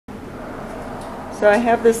So I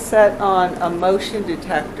have this set on a motion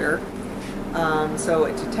detector. So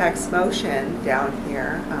it detects motion down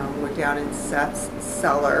here. We're down in Seth's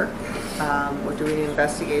cellar. We're doing an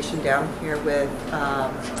investigation down here with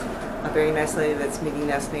a very nice lady that's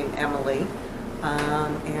meeting us named Emily.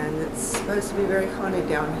 And it's supposed to be very haunted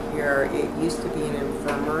down here. It used to be an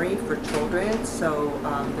infirmary for children, so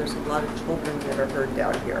there's a lot of children that are heard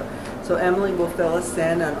down here. So Emily will fill us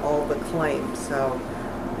in on all the claims. So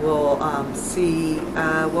we'll see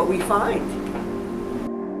what we find.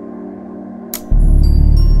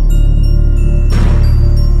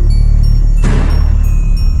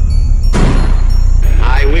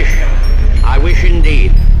 I wish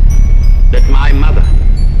indeed that my mother,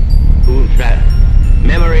 whose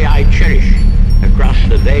memory I cherish across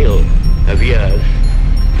the veil of years,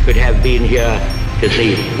 could have been here to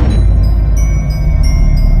see me.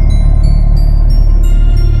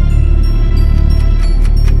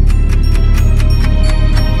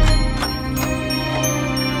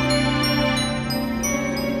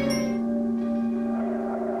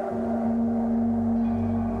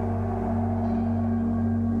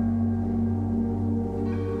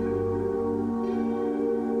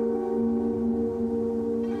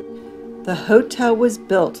 The hotel was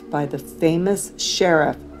built by the famous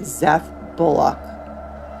sheriff Seth Bullock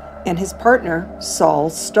and his partner Sol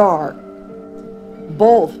Starr.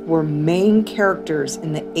 Both were main characters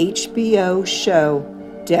in the HBO show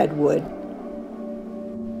Deadwood.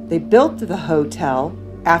 They built the hotel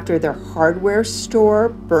after their hardware store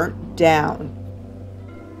burnt down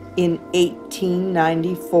in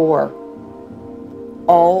 1894.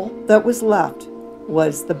 All that was left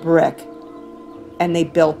was the brick, and they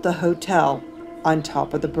built the hotel on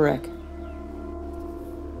top of the brick.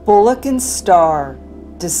 Bullock and Starr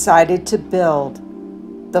decided to build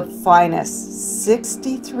the finest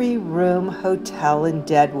 63-room hotel in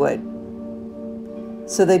Deadwood.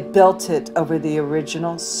 So they built it over the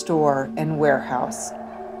original store and warehouse.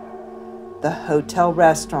 The hotel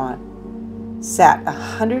restaurant sat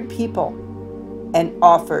 100 people and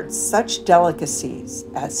offered such delicacies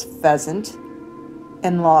as pheasant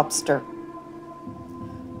and lobster.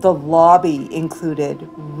 The lobby included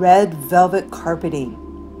red velvet carpeting,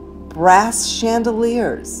 brass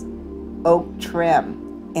chandeliers, oak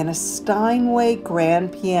trim, and a Steinway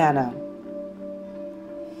grand piano.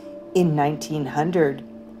 In 1900,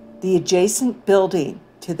 the adjacent building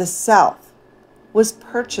to the south was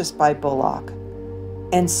purchased by Bullock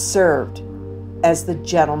and served as the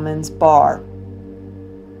gentleman's bar.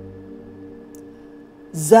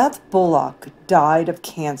 Seth Bullock died of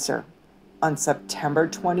cancer on September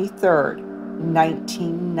 23,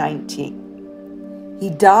 1919. He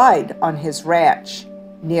died on his ranch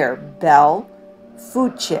near Belle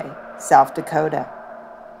Fourche, South Dakota.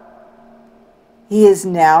 He is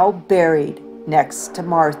now buried next to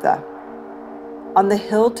Martha on the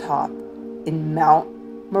hilltop in Mount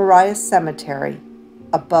Rushmore Cemetery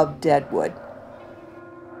above Deadwood.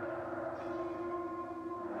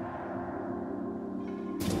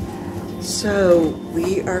 So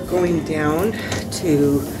we are going down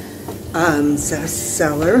to Seth's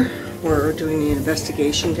cellar. We're doing an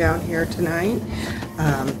investigation down here tonight.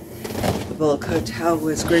 The Bullock Hotel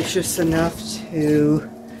was gracious enough to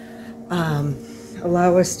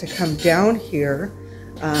allow us to come down here.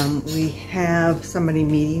 We have somebody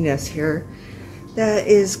meeting us here that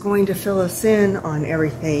is going to fill us in on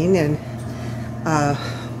everything, and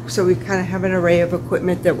so we kind of have an array of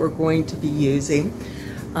equipment that we're going to be using.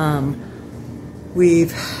 We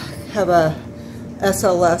have a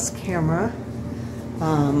SLS camera.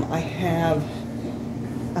 I have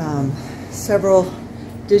several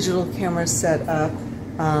digital cameras set up.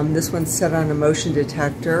 This one's set on a motion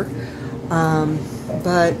detector.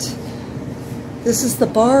 But this is the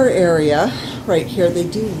bar area right here. They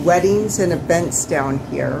do weddings and events down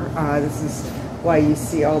here. This is why you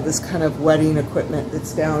see all this kind of wedding equipment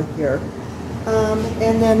that's down here.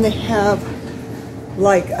 And then they have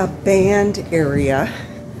like a band area.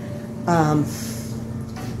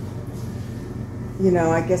 You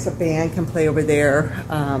know, I guess a band can play over there,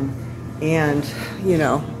 and you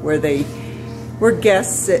know, where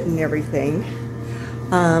guests sit and everything.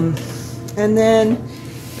 And then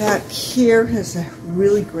back here is a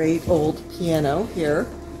really great old piano here.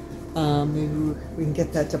 Maybe we can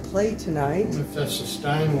get that to play tonight. If that's the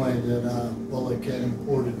Steinway that Bullock had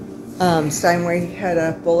imported. Steinway had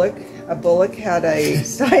a Bullock. A Bullock had a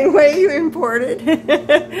Steinway imported.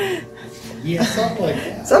 Yeah, something like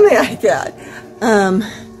that. Something like that.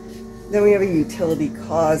 Then we have a utility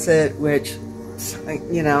closet, which,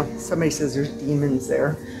 you know, somebody says there's demons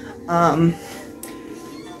there.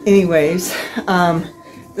 Anyways,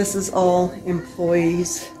 This is all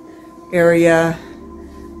employees area.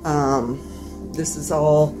 This is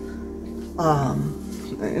all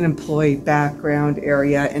an employee background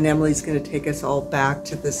area, and Emily's going to take us all back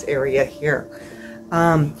to this area here.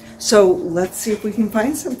 So let's see if we can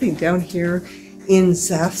find something down here in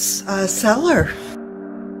Seth's cellar.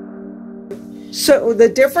 So the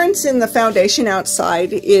difference in the foundation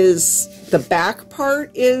outside is the back part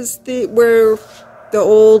is where the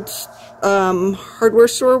old hardware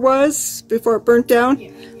store was before it burnt down?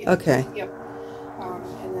 Yeah. Okay. Yep.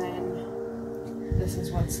 And then this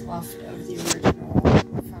is what's left of the original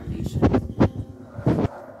foundation.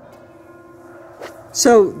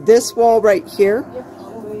 So this wall right here? Yep,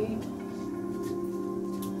 all the way.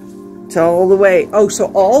 It's all the way. Oh,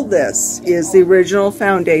 so all this is the original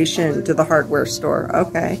foundation to the hardware store.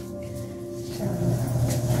 Okay.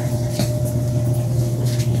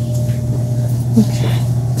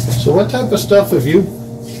 So what type of stuff have you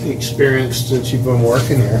experienced since you've been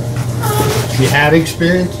working here? You had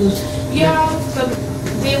experiences? Yeah,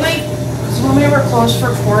 they so when we were closed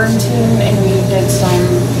for quarantine and we did some,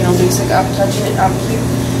 basic upkeep,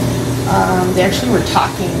 they actually were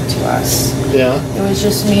talking to us. Yeah. It was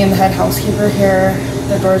just me and the head housekeeper here.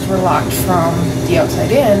 The doors were locked from the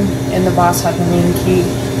outside in, and the boss had the main key.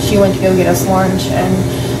 She went to go get us lunch,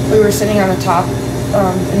 and we were sitting on the top,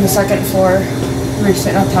 in the second floor. We were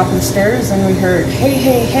sitting on top of the stairs, and we heard, "Hey,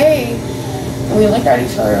 hey, hey!" And we looked at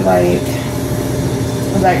each other like,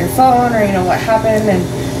 "Was that your phone?" Or what happened? And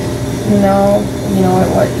it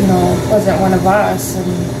wasn't one of us. And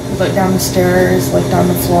we looked down the stairs, looked on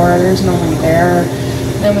the floor. There's nobody there.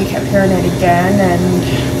 And then we kept hearing it again, and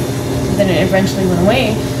then it eventually went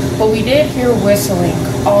away. But we did hear whistling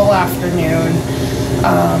all afternoon.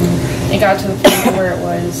 It got to the point where it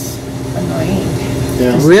was annoying.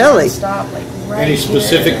 Yeah. Really? Stop, like right Any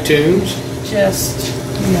specific here. tunes? Just,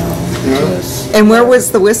 just And where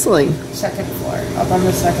was the whistling? second floor, up on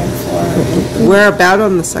the second floor. Where about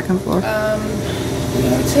on the second floor? I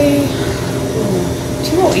would say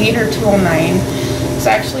 208 or 209. So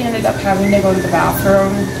I actually ended up having to go to the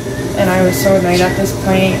bathroom, and I was so annoyed at this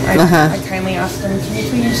point. I kindly asked them, "Can you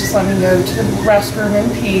please just let me go to the restroom in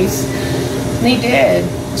peace?" And they did.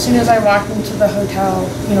 As soon as I walked into the hotel,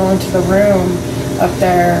 into the room up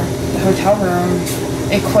there, the hotel room,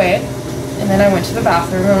 it quit. And then I went to the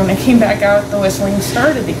bathroom, and when I came back out, the whistling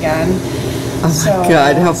started again. Oh my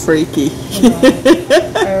God, how freaky.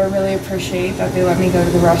 I really appreciate that they let me go to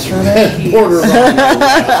the restroom in peace.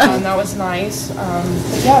 That was nice.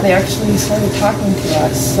 But yeah, they actually started talking to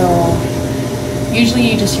us. So usually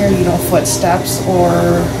you just hear, footsteps or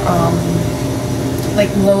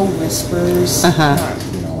like low whispers, not,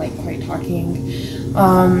 like quite talking.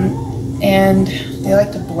 And they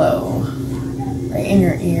like to blow right in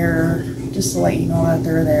your ear just to let you know that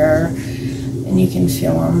they're there, and you can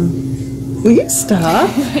feel them. Will you stop?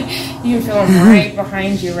 You can feel them right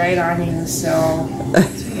behind you, right on you, so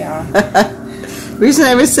yeah. The reason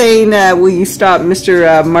I was saying, will you stop,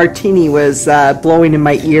 Mr. Martini was blowing in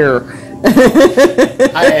my ear.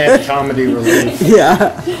 I had comedy relief.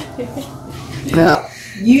 Yeah. No.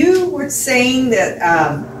 You were saying that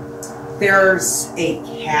there's a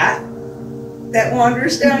cat that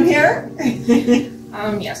wanders down here?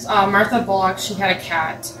 Yes, Martha Bullock, she had a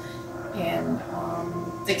cat, and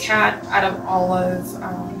the cat, out of all of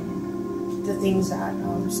the things that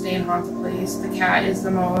stay in haunted place, the cat is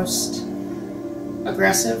the most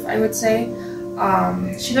aggressive, I would say.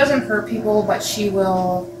 She doesn't hurt people, but she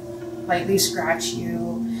will lightly scratch you.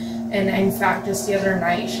 And in fact, just the other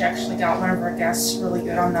night, she actually got one of our guests really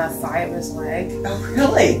good on the thigh of his leg. Oh,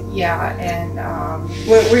 really? Yeah, and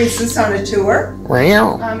was this on a tour?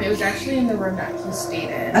 it was actually in the room that he stayed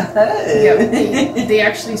in. Yep, they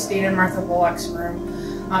actually stayed in Martha Bullock's room.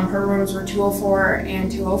 Her rooms were 204 and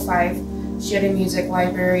 205. She had a music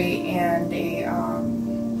library and a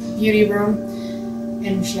beauty room,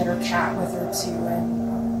 and she had her cat with her too,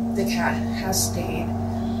 and the cat has stayed.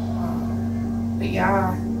 But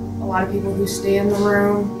yeah, a lot of people who stay in the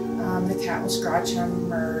room, the cat will scratch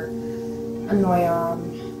them or annoy them.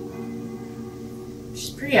 She's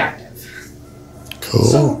pretty active. Cool.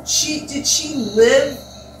 So she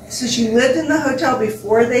lived in the hotel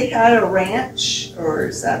before they had a ranch, or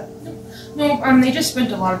is that? No, they just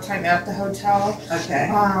spent a lot of time at the hotel. Okay.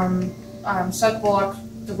 Seth Bullock,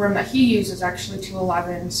 the room that he used is actually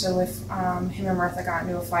 211. So if him and Martha got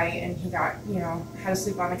into a fight and he got, had to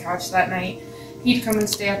sleep on the couch that night, he'd come and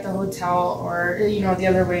stay at the hotel, or the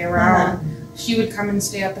other way around. She would come and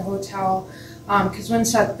stay at the hotel. Because when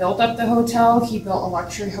Seth built up the hotel, he built a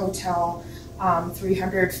luxury hotel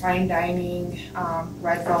 300 fine dining,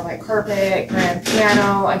 red velvet carpet, grand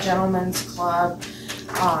piano, a gentleman's club.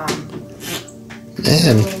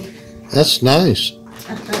 Man, that's nice.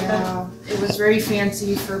 Yeah, it was very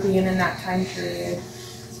fancy for being in that time period.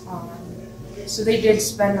 So they did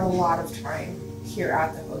spend a lot of time here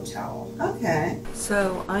at the hotel. Okay.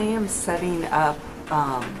 So I am setting up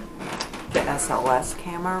the SLS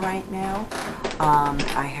camera right now.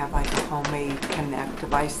 I have like a homemade Connect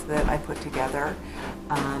device that I put together.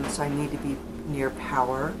 So I need to be near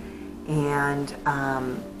power. And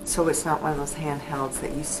so it's not one of those handhelds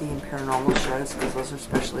that you see in paranormal shows, because those are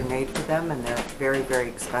specially made for them and they're very, very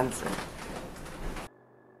expensive.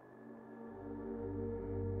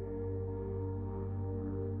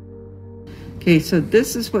 Okay, so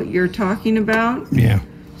this is what you're talking about? Yeah.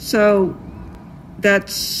 So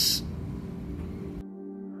that's...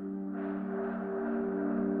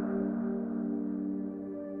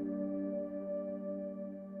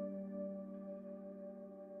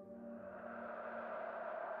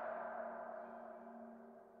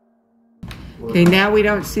 Okay, now we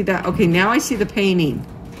don't see that. Okay, now I see the painting.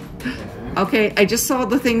 Okay, I just saw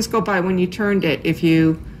the things go by when you turned it. If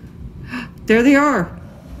you... There they are.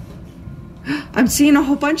 I'm seeing a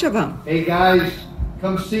whole bunch of them. Hey guys,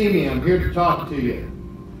 come see me. I'm here to talk to you.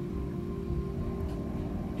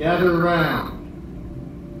 Gather around.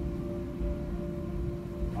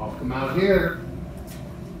 I'll come out here.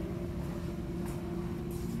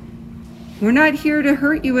 We're not here to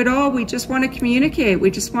hurt you at all. We just want to communicate. We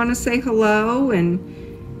just want to say hello. And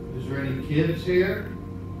is there any kids here?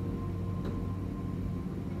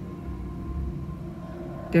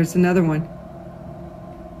 There's another one.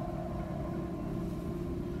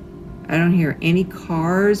 I don't hear any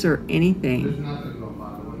cars or anything. There's nothing going by.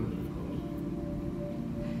 The windows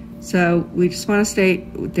are closed. So we just want to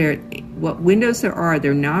state there, what windows there are,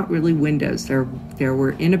 they're not really windows.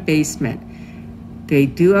 We're in a basement. They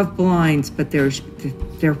do have blinds, but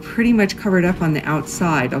they're pretty much covered up on the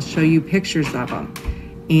outside. I'll show you pictures of them.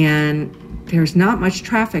 And there's not much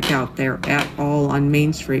traffic out there at all on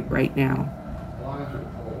Main Street right now. Blinds are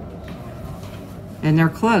closed. And they're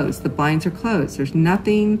closed. The blinds are closed. There's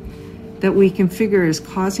nothing that we can figure is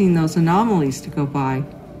causing those anomalies to go by.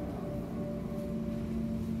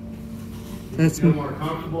 That's feel more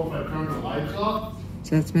comfortable if I turn the lights off?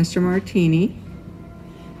 So that's Mr. Martini.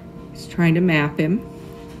 He's trying to map him.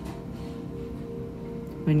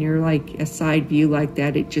 When you're like a side view like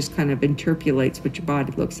that, it just kind of interpolates what your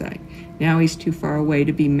body looks like. Now he's too far away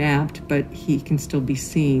to be mapped, but he can still be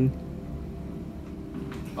seen.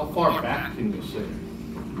 How far back can you see?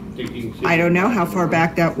 I don't know how far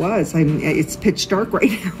back that was. I mean, it's pitch dark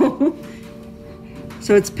right now.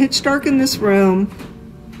 So it's pitch dark in this room.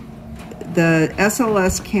 The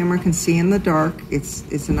SLS camera can see in the dark.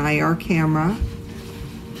 It's an IR camera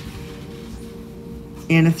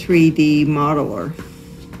and a 3D modeler.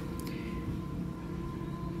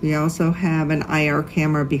 We also have an IR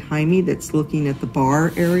camera behind me that's looking at the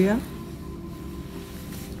bar area.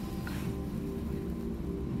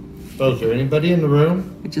 So is there anybody in the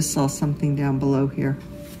room? I just saw something down below here.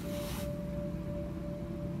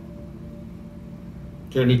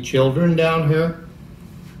 Is there any children down here?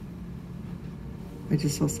 I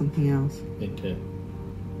just saw something else. Me too.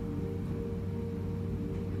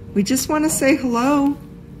 We just want to say hello.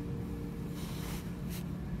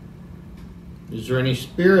 Is there any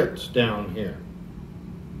spirits down here?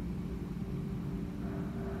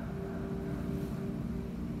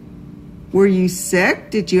 Were you sick?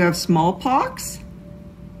 Did you have smallpox?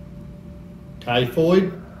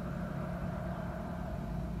 Typhoid?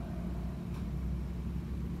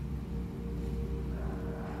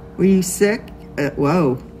 Were you sick?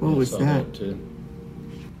 Whoa, what was that? Too.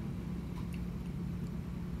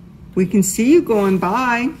 We can see you going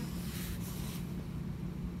by.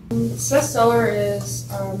 Seth Cellar is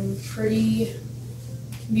can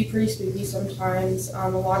be pretty spooky sometimes. A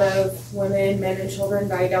lot of women, men, and children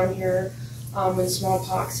die down here when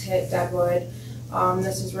smallpox hit Deadwood.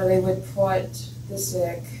 This is where they would put the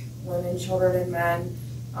sick women, children, and men,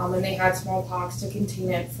 and they had smallpox to contain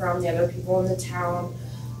it from the other people in the town.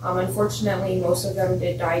 Unfortunately, most of them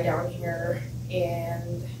did die down here,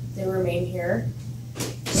 and they remain here.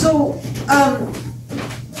 So,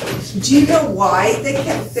 do you know why they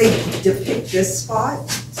depict this spot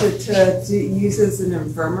to use as an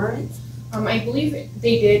infirmary? I believe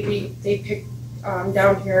they picked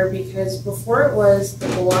down here because before it was the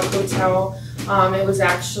Bullock Hotel, it was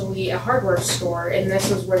actually a hardware store, and this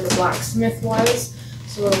was where the blacksmith was.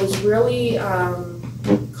 So it was really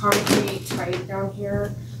concrete tight down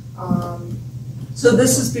here. So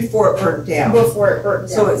this is before it burnt down? Before it burnt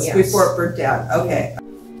down, So it's yes. before it burnt down, okay.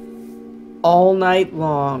 All night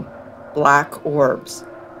long, black orbs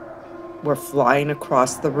were flying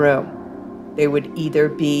across the room. They would either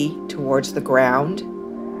be towards the ground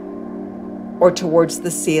or towards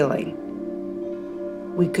the ceiling.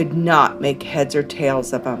 We could not make heads or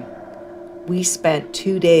tails of them. We spent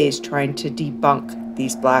 2 days trying to debunk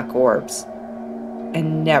these black orbs,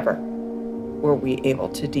 and never were we able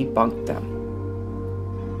to debunk them.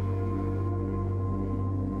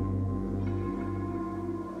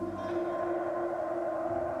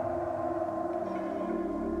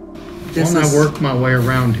 Why don't I work my way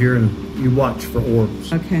around here and you watch for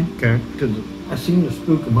orbs? Okay. Okay? Because I seem to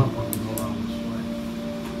spook them up when I go around this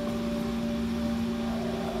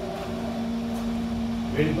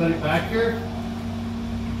way. Anybody back here?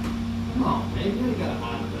 Come on, man. You ain't got to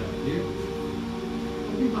hide back here.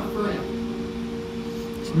 Be my friend.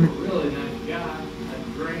 I'm a really nice guy. I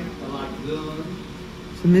drink. I like guns.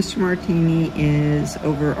 So Mr. Martini is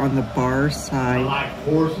over on the bar I side. like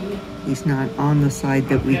horses. He's not on the side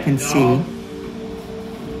that we can see. All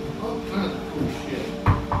kinds of cool shit.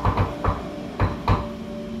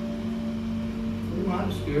 We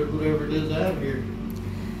might scare whoever it is out here.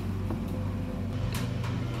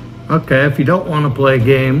 Okay, if you don't want to play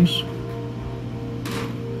games,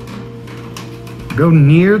 go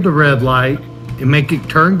near the red light and make it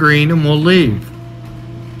turn green and we'll leave.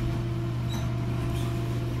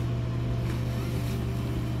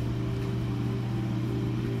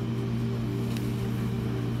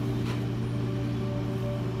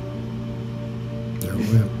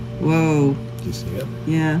 Whoa. Do you see it?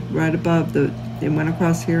 Yeah, right above the, they went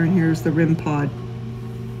across here and here's the rim pod.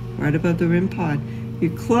 Right above the rim pod.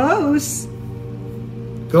 You're close.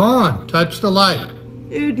 Go on, touch the light.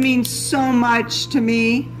 It would mean so much to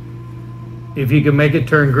me. If you can make it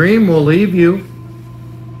turn green, we'll leave you.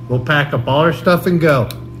 We'll pack up all our stuff and go.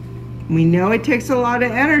 We know it takes a lot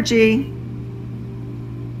of energy.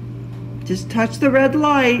 Just touch the red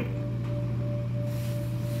light.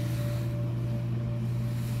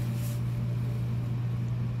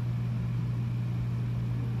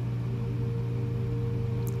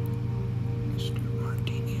 Mr.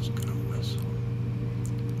 Martini's gonna whistle.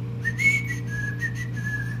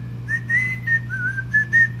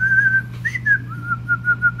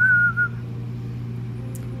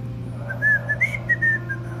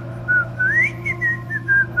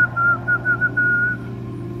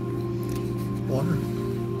 Water.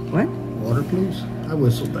 What? Water, please. I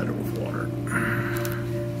whistle better with water.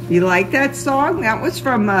 You like that song? That was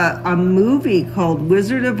from a movie called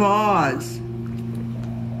Wizard of Oz.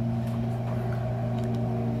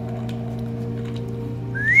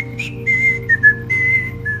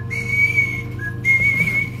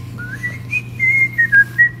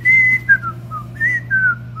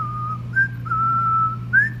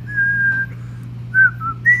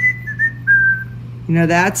 You know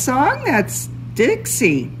that song? That's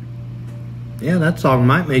Dixie. Yeah, that song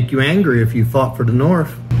might make you angry if you fought for the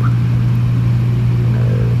North.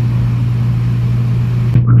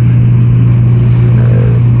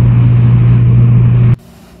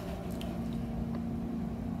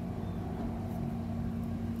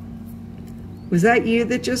 Was that you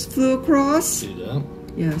that just flew across? See that?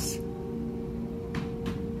 Yes.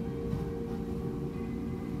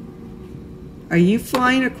 Are you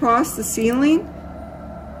flying across the ceiling?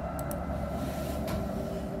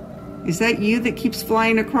 Is that you that keeps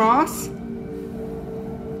flying across?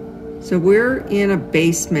 So we're in a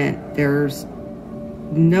basement. There's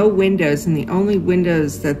no windows, and the only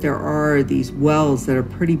windows that there are these wells that are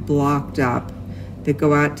pretty blocked up that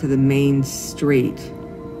go out to the main street.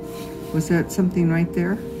 Was that something right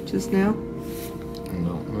there just now?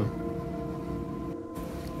 No.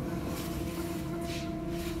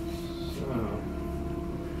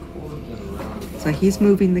 So he's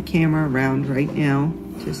moving the camera around right now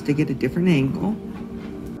just to get a different angle.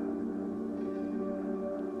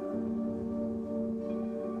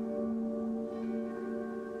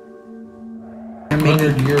 They're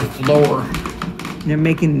 100-year floor. They're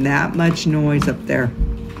making that much noise up there.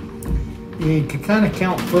 You can kind of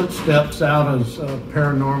count footsteps out as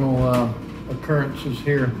paranormal occurrences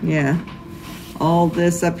here. Yeah. All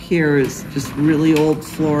this up here is just really old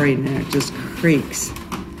flooring and it just creaks.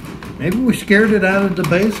 Maybe we scared it out of the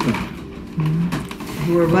basement.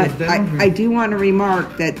 Whoever was But down here. I do want to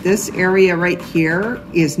remark that this area right here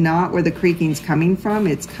is not where the creaking's coming from.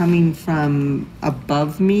 It's coming from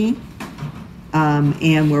above me.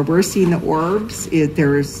 And where we're seeing the orbs,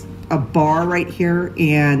 there's a bar right here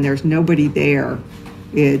and there's nobody there.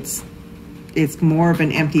 It's more of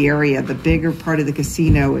an empty area. The bigger part of the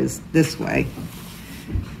casino is this way.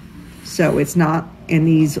 So it's not, and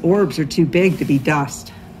these orbs are too big to be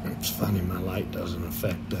dust. It's funny, my light doesn't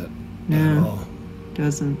affect that No, at all.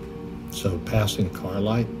 Doesn't. So passing car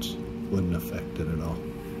lights wouldn't affect it at all.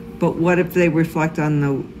 But what if they reflect on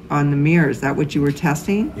the mirror? Is that what you were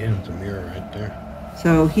testing? Yeah, it's a mirror right there.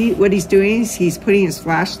 So what he's doing is he's putting his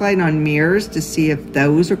flashlight on mirrors to see if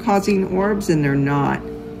those are causing orbs, and they're not.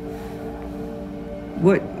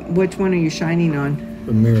 Which one are you shining on?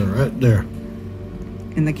 The mirror right there.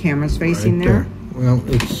 And the camera's facing Right there? Well,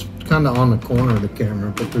 it's kind of on the corner of the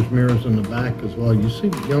camera, but there's mirrors in the back as well. You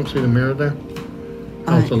don't see the mirror there?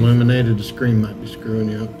 How it's illuminated, the screen might be screwing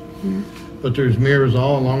you up. Yeah. But there's mirrors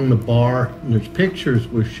all along the bar, and there's pictures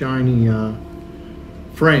with shiny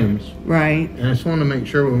frames. Right. And I just wanted to make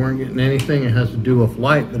sure we weren't getting anything that has to do with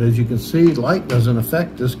light, but as you can see, light doesn't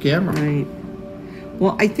affect this camera. Right.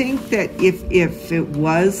 Well, I think that if it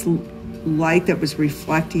was light that was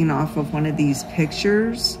reflecting off of one of these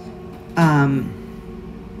pictures,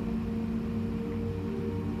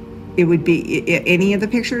 it would be any of the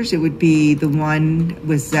pictures. It would be the one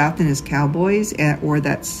with Seth and his cowboys, or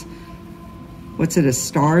that's, what's it, a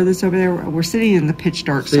star that's over there? We're sitting in the pitch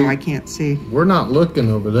dark, so I can't see. We're not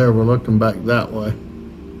looking over there. We're looking back that way.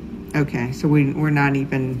 Okay, so we're not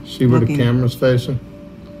even See where looking. the camera's facing?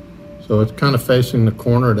 So it's kind of facing the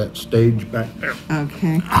corner of that stage back there.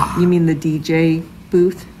 Okay. You mean the DJ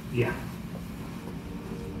booth? Yeah.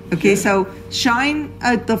 Okay, so shine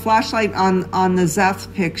the flashlight on the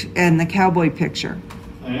Seth picture and the cowboy picture.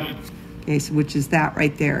 I am. Okay, so which is that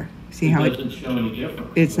right there? See It how doesn't show any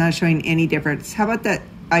difference. it's not showing any difference. How about that?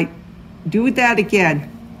 I do that again,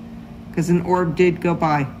 because an orb did go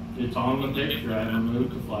by. It's on the picture. I haven't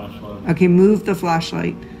moved the flashlight. Okay, move the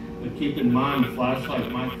flashlight. But keep in mind, the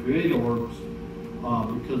flashlight might create orbs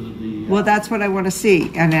because of the... Well, that's what I want to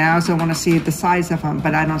see, and I also want to see the size of them,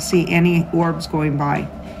 but I don't see any orbs going by.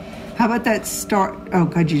 How about that star? Oh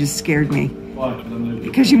God, you just scared me. Why?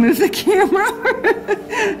 Because you moved the camera.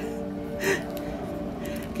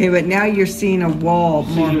 Okay, but now you're seeing a wall.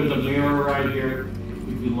 See, there's a mirror right here.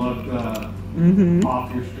 If you look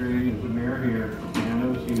off your screen, there's a mirror here.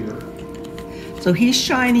 Piano's here. So he's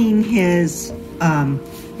shining his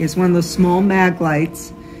one of those small mag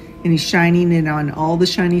lights, and he's shining it on all the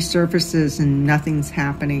shiny surfaces, and nothing's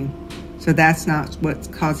happening. So that's not what's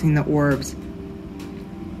causing the orbs.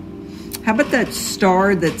 How about that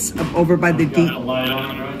star that's over by the deep? Got the light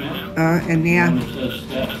on right now. And yeah, One that says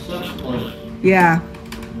Seth's place. yeah,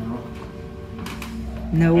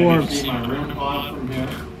 You no know? I can orbs. see my room pod from here.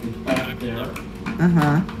 It's back there.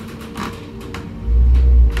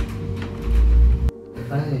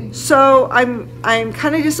 So I'm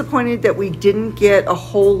kind of disappointed that we didn't get a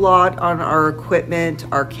whole lot on our equipment,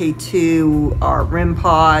 our K2, our REM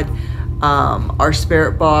pod, our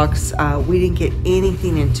spirit box. We didn't get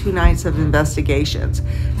anything in 2 nights of investigations.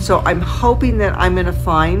 So I'm hoping that I'm going to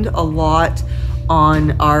find a lot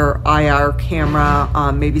on our IR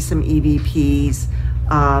camera, maybe some EVPs,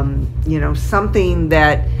 you know, something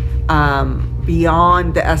that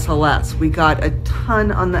beyond the SLS. We got a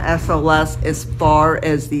ton on the SLS as far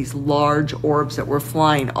as these large orbs that were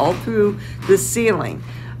flying all through the ceiling.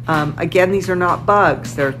 Again, these are not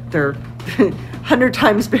bugs. They're 100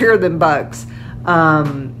 times bigger than bugs.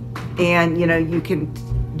 And you know, you can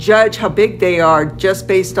judge how big they are just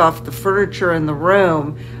based off the furniture in the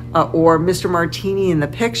room, or Mr. Martini in the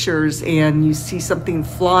pictures, and you see something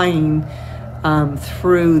flying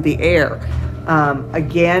through the air.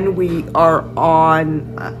 Again, we are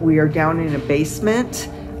down in a basement.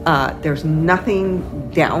 There's nothing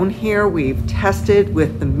down here. We've tested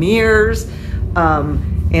with the mirrors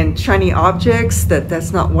and shiny objects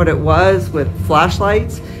that's not what it was with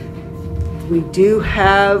flashlights. We do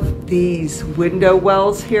have these window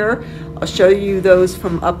wells here. I'll show you those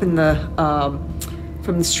from up in the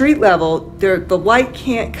from the street level. The light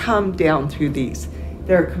can't come down through these.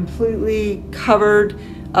 They're completely covered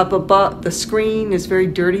up above. The screen is very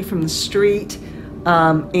dirty from the street,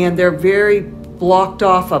 and they're very blocked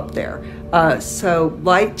off up there. So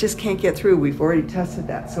light just can't get through. We've already tested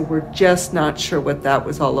that, so we're just not sure what that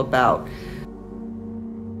was all about.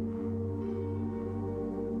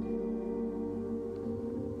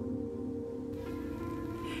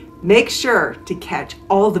 Make sure to catch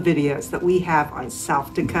all the videos that we have on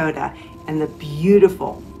South Dakota and the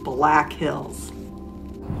beautiful Black Hills.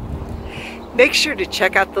 Make sure to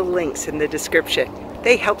check out the links in the description.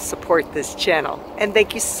 They help support this channel. And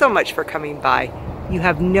thank you so much for coming by. You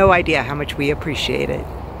have no idea how much we appreciate it.